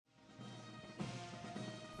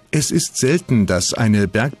Es ist selten, dass eine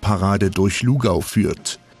Bergparade durch Lugau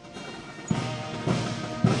führt.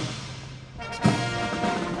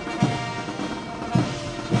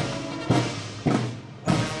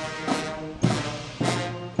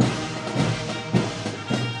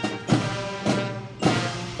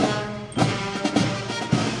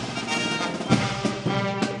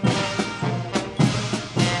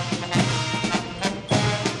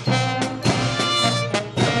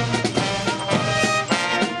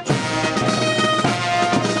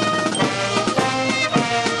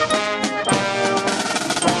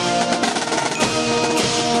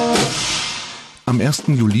 Am 1.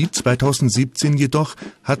 Juli 2017 jedoch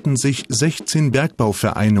hatten sich 16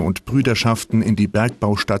 Bergbauvereine und Brüderschaften in die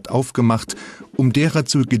Bergbaustadt aufgemacht, um derer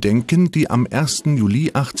zu gedenken, die am 1.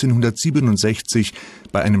 Juli 1867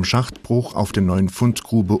 bei einem Schachtbruch auf der Neuen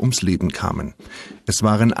Fundgrube ums Leben kamen. Es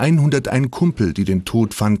waren 101 Kumpel, die den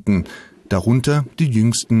Tod fanden, darunter die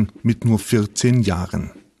Jüngsten mit nur 14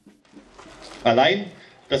 Jahren. Allein,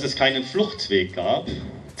 dass es keinen Fluchtweg gab,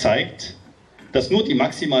 zeigt, dass nur die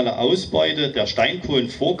maximale Ausbeute der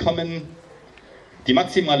Steinkohlenvorkommen, die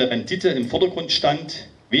maximale Rendite im Vordergrund stand,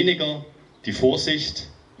 weniger die Vorsicht,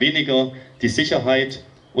 weniger die Sicherheit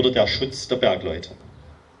oder der Schutz der Bergleute.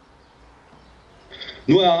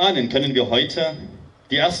 Nur erahnen können wir heute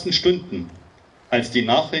die ersten Stunden, als die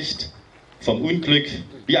Nachricht vom Unglück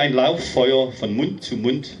wie ein Lauffeuer von Mund zu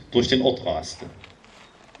Mund durch den Ort raste.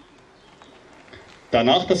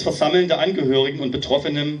 Danach das Versammeln der Angehörigen und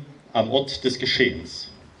Betroffenen am Ort des Geschehens.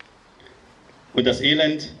 Und das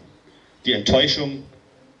Elend, die Enttäuschung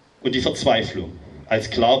und die Verzweiflung, als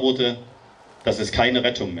klar wurde, dass es keine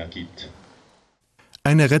Rettung mehr gibt.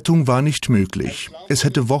 Eine Rettung war nicht möglich. Es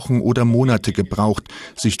hätte Wochen oder Monate gebraucht,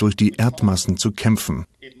 sich durch die Erdmassen zu kämpfen.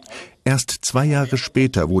 Erst 2 Jahre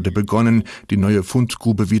später wurde begonnen, die neue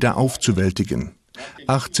Fundgrube wieder aufzuwältigen.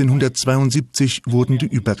 1872 wurden die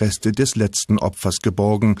Überreste des letzten Opfers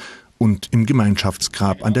geborgen und im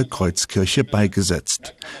Gemeinschaftsgrab an der Kreuzkirche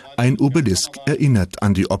beigesetzt. Ein Obelisk erinnert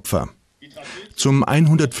an die Opfer. Zum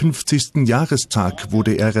 150. Jahrestag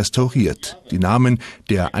wurde er restauriert. Die Namen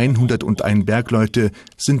der 101 Bergleute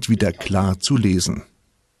sind wieder klar zu lesen.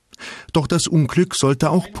 Doch das Unglück sollte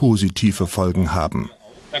auch positive Folgen haben.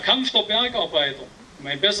 Der Kampf der Bergarbeiter um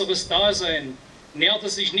ein besseres Dasein nährte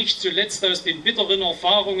sich nicht zuletzt aus den bitteren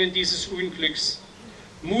Erfahrungen dieses Unglücks.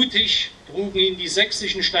 Mutig trugen ihn die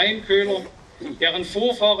sächsischen Steinköhler, deren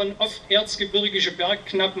Vorfahren oft erzgebirgische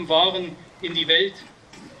Bergknappen waren, in die Welt.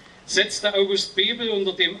 Setzte August Bebel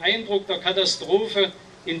unter dem Eindruck der Katastrophe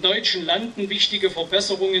in deutschen Landen wichtige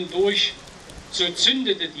Verbesserungen durch, so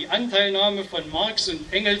zündete die Anteilnahme von Marx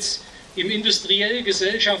und Engels im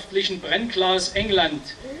industriell-gesellschaftlichen Brennglas England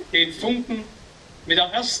den Funken, mit der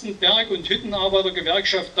ersten Berg- und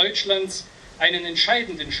Hüttenarbeitergewerkschaft Deutschlands einen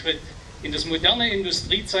entscheidenden Schritt in das moderne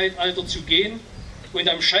Industriezeitalter zu gehen und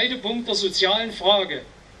am Scheidepunkt der sozialen Frage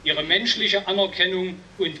ihre menschliche Anerkennung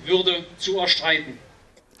und Würde zu erstreiten.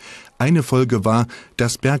 Eine Folge war,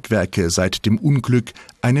 dass Bergwerke seit dem Unglück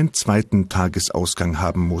einen zweiten Tagesausgang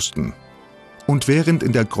haben mussten. Und während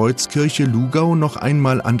in der Kreuzkirche Lugau noch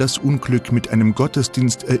einmal an das Unglück mit einem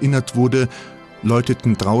Gottesdienst erinnert wurde,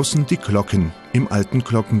 läuteten draußen die Glocken im alten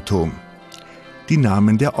Glockenturm. Die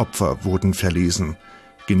Namen der Opfer wurden verlesen,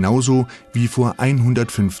 genauso wie vor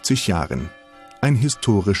 150 Jahren. Ein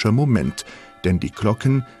historischer Moment, denn die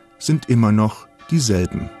Glocken sind immer noch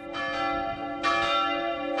dieselben.